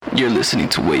You're listening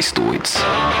to Wastoids.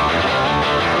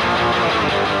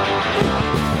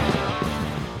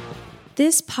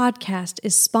 This podcast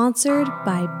is sponsored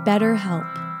by BetterHelp.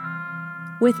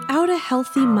 Without a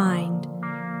healthy mind,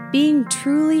 being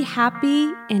truly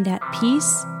happy and at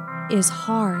peace is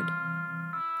hard.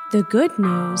 The good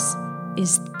news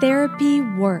is therapy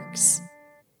works.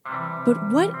 But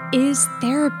what is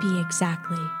therapy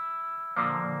exactly?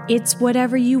 It's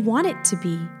whatever you want it to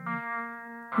be.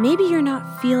 Maybe you're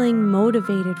not feeling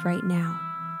motivated right now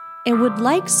and would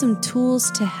like some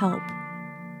tools to help.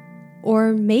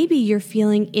 Or maybe you're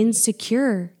feeling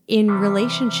insecure in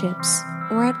relationships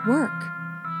or at work,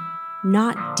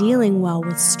 not dealing well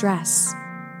with stress.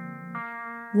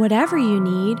 Whatever you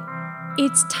need,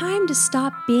 it's time to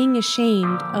stop being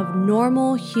ashamed of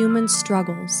normal human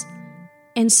struggles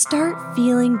and start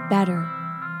feeling better,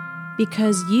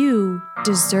 because you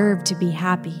deserve to be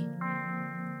happy.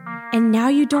 And now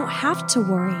you don't have to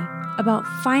worry about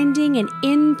finding an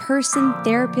in-person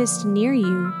therapist near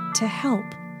you to help.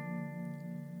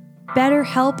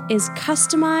 BetterHelp is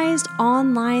customized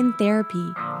online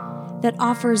therapy that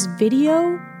offers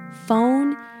video,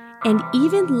 phone, and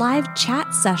even live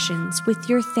chat sessions with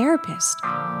your therapist,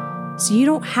 so you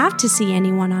don't have to see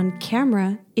anyone on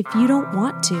camera if you don't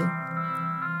want to.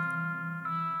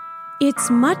 It's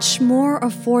much more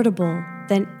affordable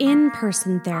than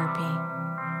in-person therapy,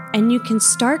 and you can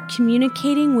start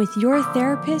communicating with your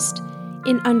therapist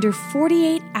in under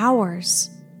 48 hours.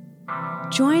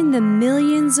 Join the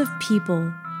millions of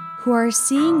people who are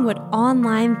seeing what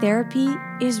online therapy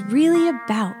is really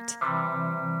about.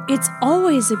 It's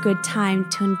always a good time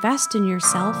to invest in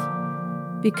yourself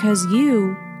because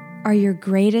you are your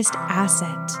greatest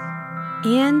asset.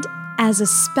 And as a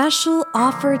special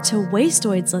offer to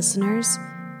Wastoids listeners,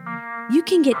 you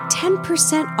can get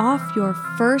 10% off your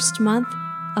first month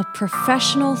of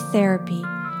professional therapy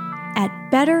at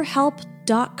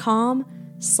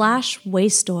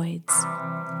betterhelp.com/wastoids.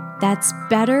 That's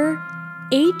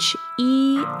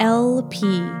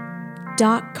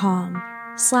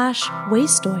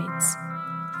betterhelp.com/wastoids.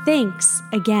 Thanks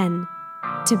again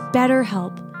to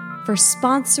BetterHelp for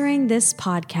sponsoring this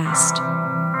podcast.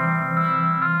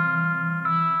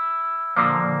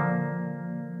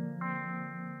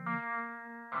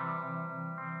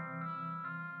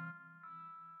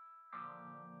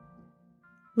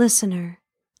 Listener,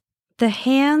 the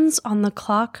hands on the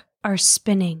clock are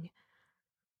spinning,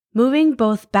 moving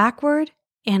both backward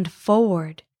and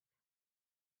forward.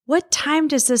 What time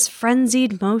does this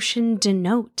frenzied motion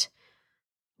denote?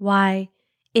 Why,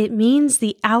 it means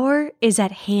the hour is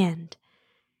at hand.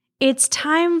 It's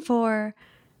time for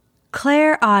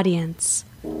Clairaudience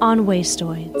on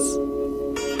Wastoids.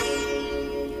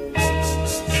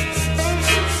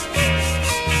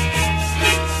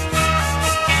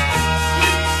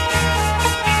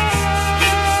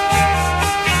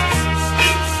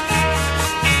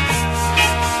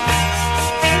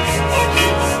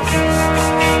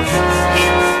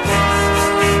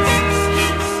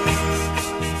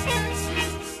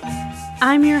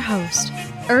 I'm your host,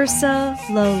 Ursa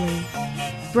Lowly,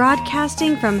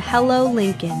 broadcasting from Hello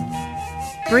Lincoln,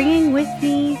 bringing with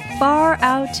me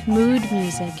far-out mood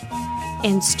music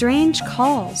and strange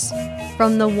calls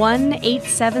from the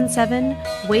 1-877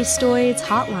 Wastoids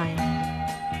hotline.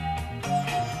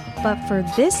 But for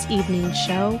this evening's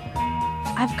show,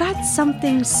 I've got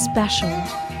something special.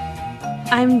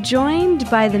 I'm joined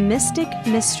by the mystic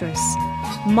mistress,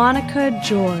 Monica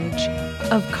George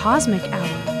of Cosmic Hour.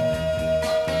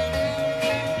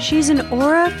 She's an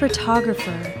aura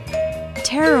photographer,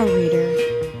 tarot reader,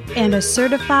 and a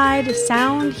certified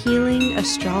sound healing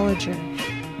astrologer.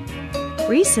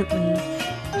 Recently,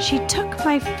 she took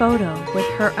my photo with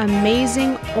her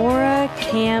amazing Aura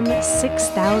Cam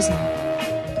 6000.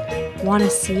 Want to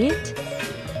see it?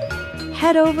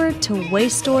 Head over to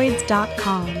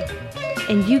wastoids.com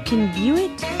and you can view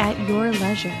it at your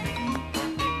leisure.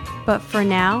 But for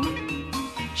now,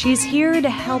 she's here to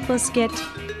help us get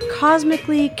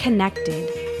cosmically connected.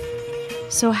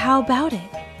 So how about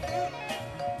it?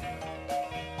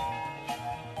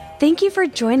 Thank you for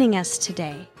joining us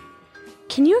today.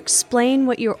 Can you explain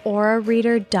what your aura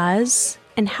reader does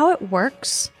and how it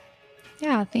works?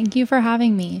 Yeah, thank you for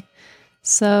having me.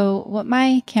 So what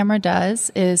my camera does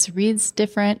is reads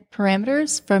different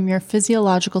parameters from your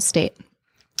physiological state.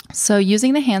 So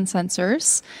using the hand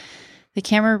sensors, the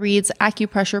camera reads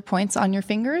acupressure points on your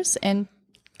fingers, and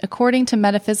according to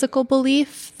metaphysical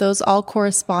belief, those all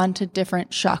correspond to different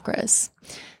chakras.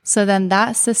 So then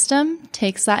that system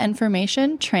takes that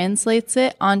information, translates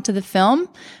it onto the film,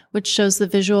 which shows the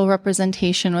visual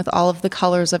representation with all of the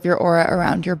colors of your aura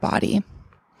around your body.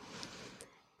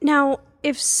 Now,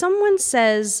 if someone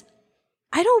says,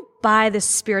 I don't buy the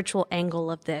spiritual angle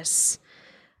of this,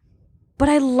 but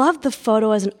I love the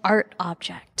photo as an art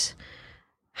object,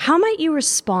 how might you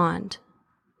respond?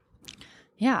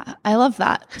 Yeah, I love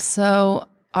that. So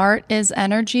art is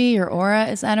energy, your aura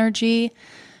is energy.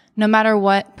 No matter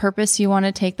what purpose you want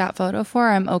to take that photo for,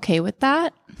 I'm okay with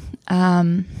that.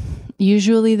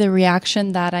 Usually the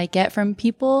reaction that I get from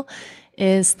people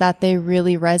is that they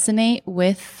really resonate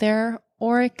with their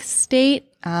auric state.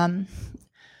 When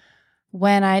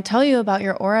I tell you about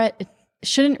your aura, it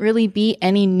shouldn't really be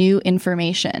any new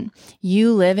information.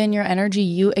 You live in your energy,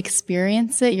 you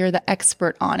experience it, you're the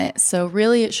expert on it. So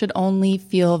really it should only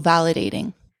feel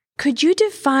validating. Could you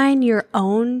define your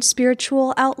own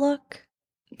spiritual outlook?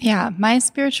 Yeah, my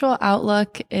spiritual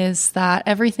outlook is that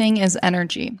everything is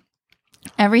energy.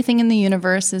 Everything in the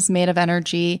universe is made of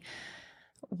energy.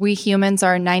 We humans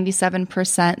are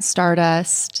 97%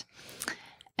 stardust.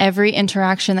 Every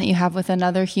interaction that you have with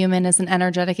another human is an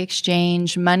energetic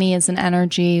exchange. Money is an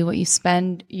energy. What you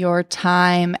spend your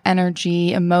time,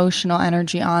 energy, emotional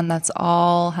energy on, that's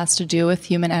all has to do with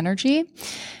human energy.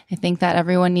 I think that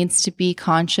everyone needs to be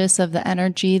conscious of the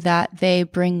energy that they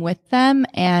bring with them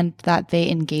and that they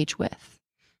engage with.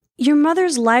 Your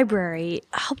mother's library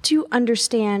helped you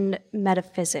understand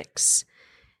metaphysics,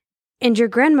 and your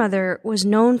grandmother was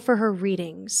known for her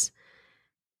readings.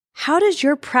 How does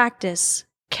your practice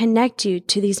connect you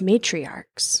to these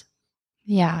matriarchs?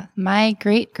 Yeah, my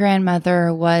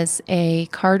great-grandmother was a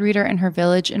card reader in her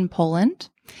village in Poland.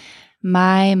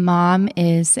 My mom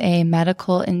is a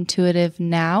medical intuitive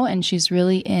now, and she's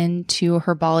really into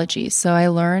herbology. So I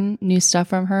learn new stuff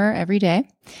from her every day.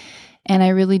 And I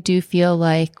really do feel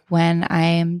like when I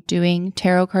am doing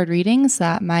tarot card readings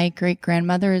that my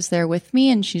great-grandmother is there with me,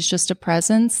 and she's just a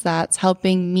presence that's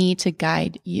helping me to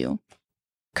guide you.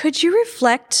 Could you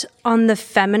reflect on the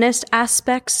feminist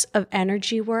aspects of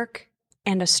energy work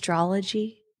and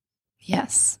astrology?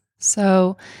 Yes.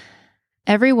 So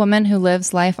every woman who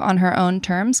lives life on her own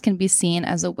terms can be seen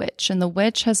as a witch, and the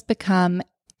witch has become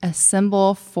a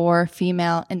symbol for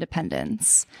female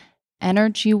independence.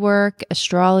 Energy work,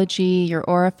 astrology, your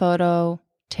aura photo,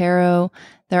 tarot,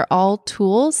 they're all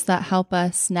tools that help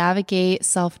us navigate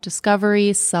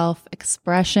self-discovery,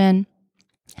 self-expression.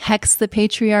 Hex the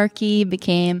patriarchy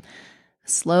became a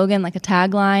slogan, like a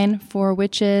tagline for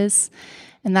witches.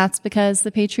 And that's because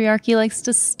the patriarchy likes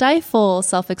to stifle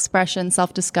self-expression,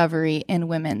 self-discovery in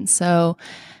women. So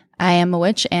I am a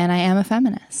witch and I am a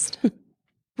feminist.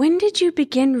 When did you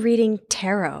begin reading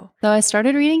tarot? So I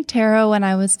started reading tarot when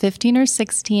I was 15 or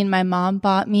 16. My mom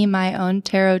bought me my own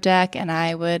tarot deck, and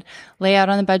I would lay out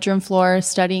on the bedroom floor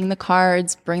studying the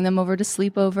cards, bring them over to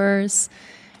sleepovers,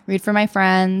 read for my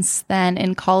friends. Then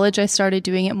in college, I started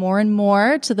doing it more and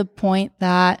more to the point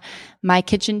that my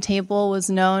kitchen table was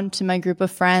known to my group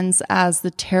of friends as the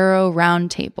Tarot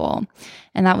Round Table.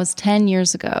 And that was 10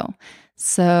 years ago.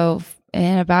 So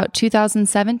in about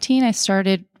 2017, I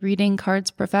started reading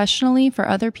cards professionally for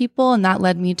other people, and that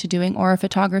led me to doing aura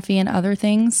photography and other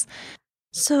things.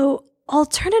 So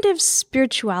alternative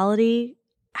spirituality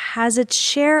has its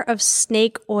share of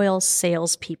snake oil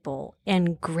salespeople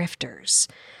and grifters.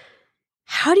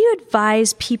 How do you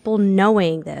advise people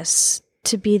knowing this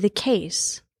to be the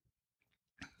case?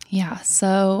 Yeah,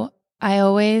 so I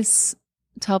always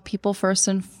tell people first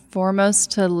and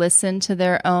foremost to listen to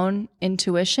their own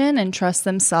intuition and trust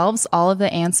themselves. All of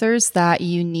the answers that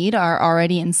you need are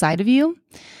already inside of you.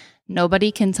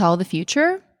 Nobody can tell the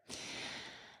future.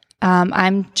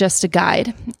 I'm just a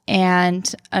guide.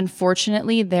 And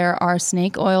unfortunately, there are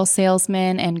snake oil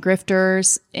salesmen and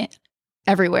grifters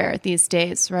everywhere these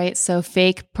days, right? So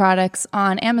fake products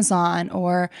on Amazon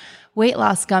or weight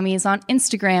loss gummies on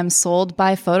Instagram sold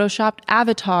by photoshopped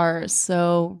avatars.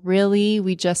 So really,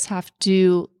 we just have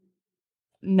to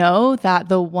know that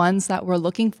the ones that we're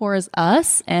looking for is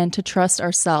us and to trust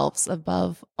ourselves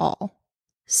above all.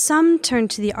 Some turn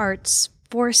to the arts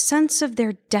for a sense of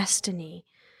their destiny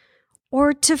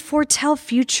or to foretell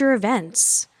future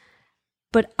events.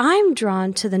 But I'm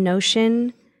drawn to the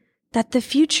notion that the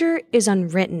future is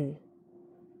unwritten.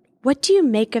 What do you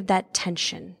make of that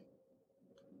tension?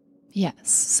 Yes.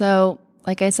 So,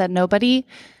 like I said, nobody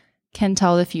can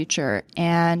tell the future.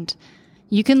 And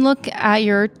you can look at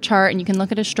your chart and you can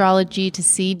look at astrology to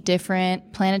see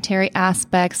different planetary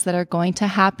aspects that are going to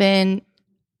happen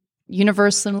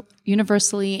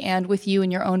universally and with you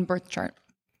in your own birth chart.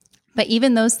 But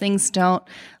even those things don't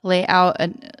lay out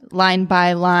a line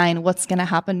by line what's going to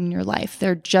happen in your life.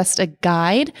 They're just a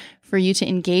guide for you to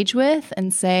engage with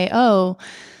and say, oh,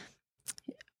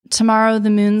 tomorrow the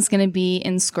moon's going to be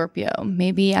in Scorpio.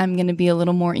 Maybe I'm going to be a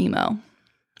little more emo.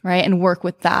 right? And work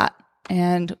with that.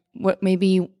 And what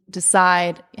maybe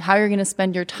decide how you're going to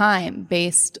spend your time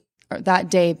that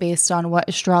day based on what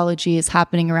astrology is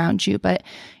happening around you. But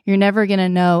you're never going to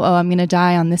know, oh, I'm going to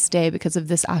die on this day because of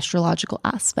this astrological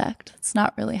aspect. It's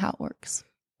not really how it works.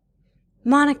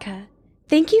 Monica,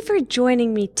 thank you for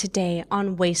joining me today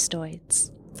on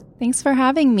Wastoids. Thanks for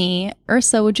having me.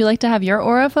 Ursa, would you like to have your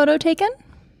aura photo taken?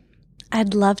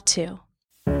 I'd love to.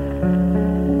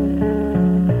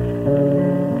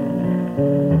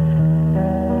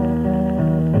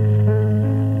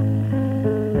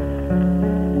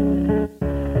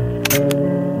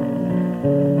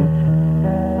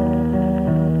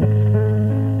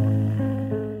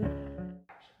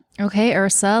 Okay,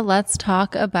 Ursa, let's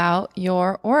talk about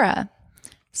your aura.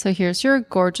 So here's your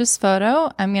gorgeous photo.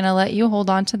 I'm going to let you hold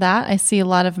on to that. I see a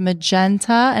lot of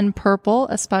magenta and purple,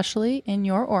 especially in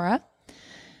your aura.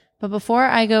 But before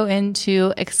I go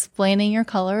into explaining your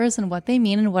colors and what they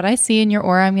mean and what I see in your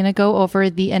aura, I'm going to go over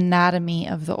the anatomy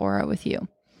of the aura with you.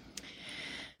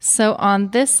 So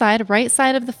on this side, right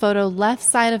side of the photo, left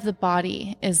side of the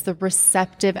body is the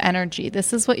receptive energy.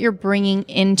 This is what you're bringing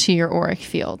into your auric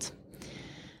field.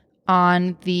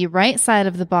 On the right side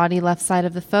of the body, left side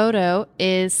of the photo,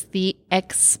 is the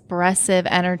expressive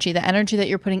energy, the energy that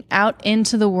you're putting out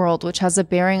into the world, which has a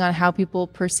bearing on how people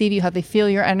perceive you, how they feel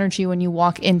your energy when you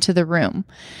walk into the room.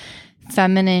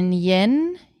 Feminine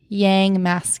yin, yang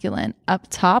masculine. Up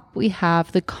top, we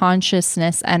have the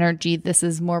consciousness energy. This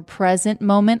is more present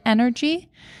moment energy,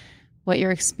 what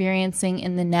you're experiencing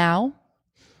in the now.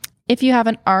 If you have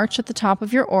an arch at the top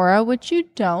of your aura, which you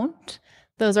don't,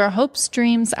 those are hopes,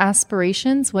 dreams,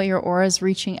 aspirations, what your aura is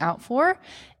reaching out for.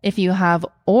 If you have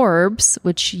orbs,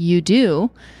 which you do,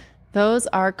 those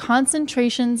are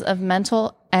concentrations of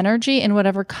mental energy in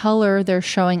whatever color they're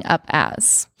showing up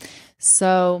as.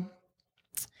 So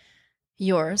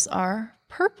yours are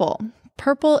purple.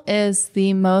 Purple is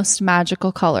the most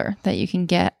magical color that you can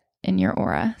get in your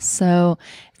aura. So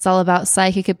it's all about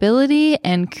psychic ability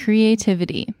and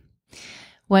creativity.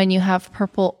 When you have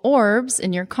purple orbs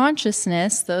in your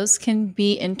consciousness, those can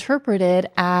be interpreted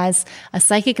as a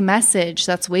psychic message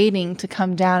that's waiting to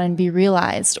come down and be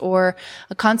realized, or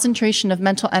a concentration of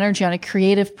mental energy on a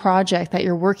creative project that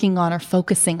you're working on or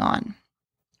focusing on.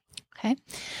 Okay.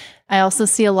 I also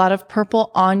see a lot of purple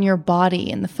on your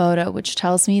body in the photo, which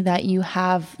tells me that you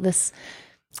have this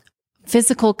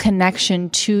physical connection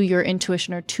to your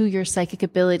intuition or to your psychic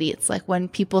ability. It's like when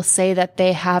people say that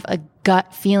they have a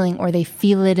gut feeling or they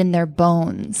feel it in their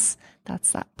bones.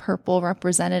 That's that purple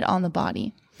represented on the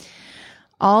body.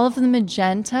 All of the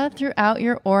magenta throughout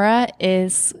your aura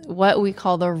is what we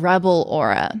call the rebel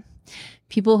aura.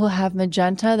 People who have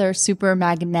magenta, they're super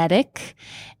magnetic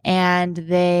and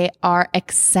they are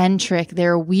eccentric.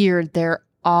 They're weird. They're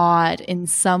odd, in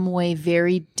some way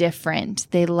very different.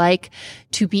 They like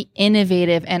to be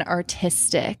innovative and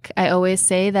artistic. I always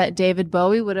say that David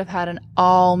Bowie would have had an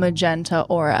all magenta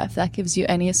aura, if that gives you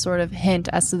any sort of hint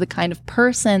as to the kind of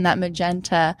person that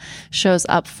magenta shows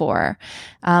up for.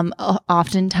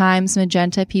 Oftentimes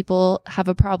magenta people have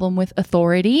a problem with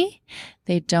authority.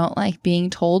 They don't like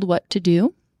being told what to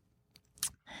do.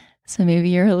 So maybe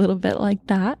you're a little bit like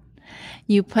that.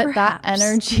 You put that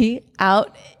energy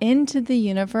out into the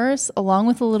universe along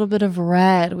with a little bit of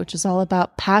red, which is all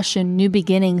about passion, new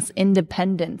beginnings,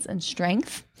 independence, and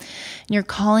strength. And you're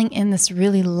calling in this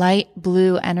really light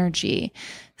blue energy.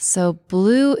 So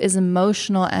blue is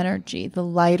emotional energy. The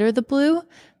lighter the blue,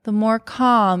 the more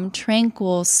calm,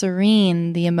 tranquil,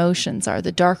 serene the emotions are.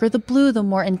 The darker the blue, the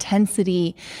more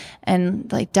intensity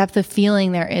and like depth of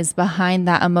feeling there is behind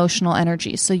that emotional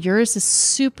energy. So yours is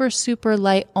super, super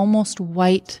light, almost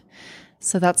white.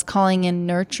 So that's calling in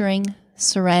nurturing,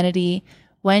 serenity.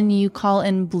 When you call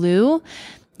in blue,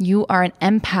 you are an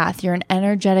empath. You're an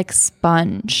energetic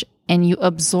sponge and you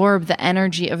absorb the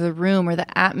energy of the room or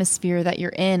the atmosphere that you're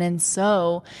in. And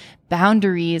so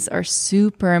boundaries are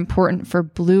super important for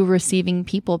blue receiving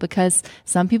people because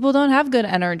some people don't have good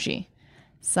energy.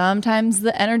 Sometimes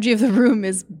the energy of the room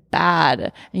is bad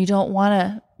and you don't want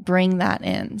to bring that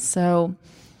in. So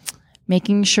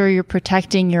making sure you're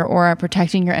protecting your aura,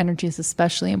 protecting your energy is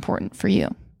especially important for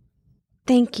you.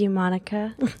 Thank you,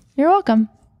 Monica. You're welcome.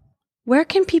 Where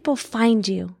can people find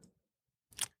you?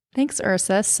 Thanks,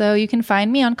 Ursa. So you can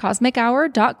find me on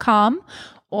cosmichour.com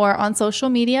or on social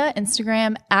media,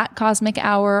 Instagram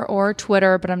 @CosmicHour or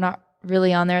Twitter, but I'm not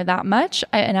really on there that much.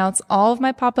 I announce all of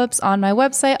my pop-ups on my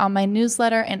website, on my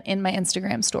newsletter, and in my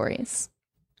Instagram stories.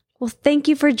 Well, thank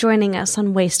you for joining us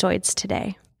on Wastoids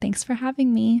today. Thanks for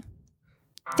having me.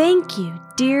 Thank you,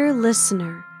 dear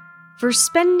listener, for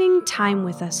spending time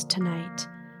with us tonight.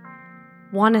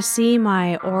 Want to see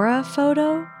my aura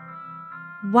photo?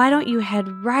 Why don't you head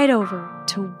right over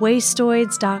to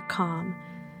wastoids.com,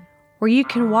 where you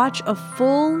can watch a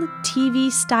full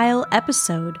TV-style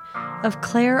episode of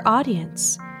Claire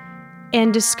Audience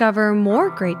and discover more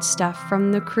great stuff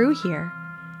from the crew here,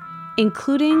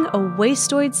 including a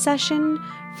Wastoid session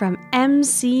from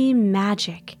MC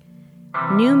Magic,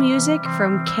 new music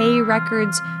from K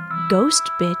Records' Ghost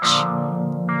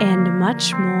Bitch, and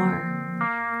much more.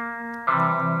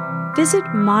 Visit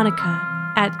Monica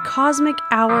at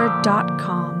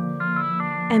cosmichour.com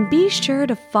and be sure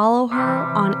to follow her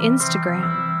on Instagram,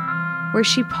 where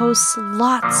she posts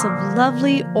lots of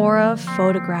lovely aura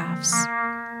photographs.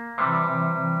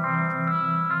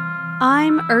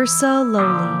 I'm Ursa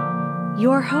Lowly,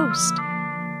 your host.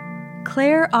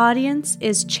 Claire Audience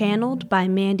is channeled by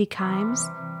Mandy Kimes,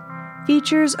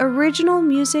 features original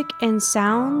music and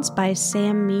sounds by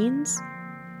Sam Means,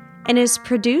 and is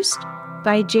produced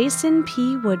by Jason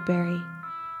P. Woodbury.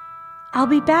 I'll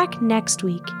be back next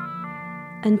week.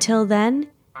 Until then,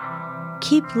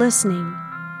 keep listening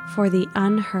for the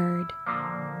unheard.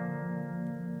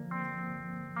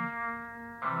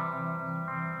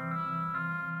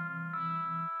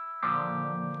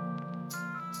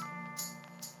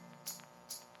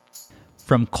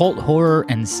 From cult horror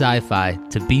and sci-fi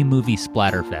to B-movie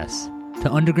splatterfests,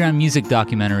 to underground music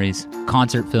documentaries,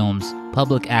 concert films,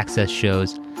 public access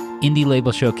shows, indie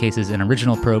label showcases, and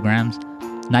original programs,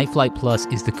 Night Flight Plus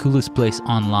is the coolest place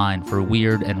online for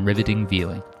weird and riveting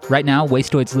viewing. Right now,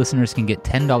 Wastoids listeners can get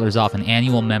 $10 off an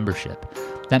annual membership.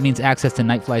 That means access to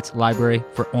Night Flight's library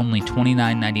for only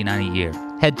 $29.99 a year.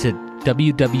 Head to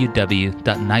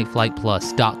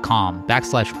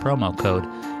www.nightflightplus.com/promo code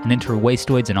and enter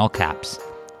Wastoids in all caps.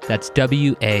 That's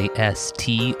WASTOIDS.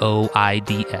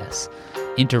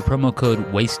 Enter promo code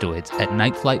Wastoids at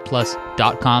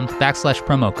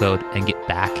nightflightplus.com/promo code and get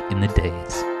back in the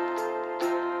days.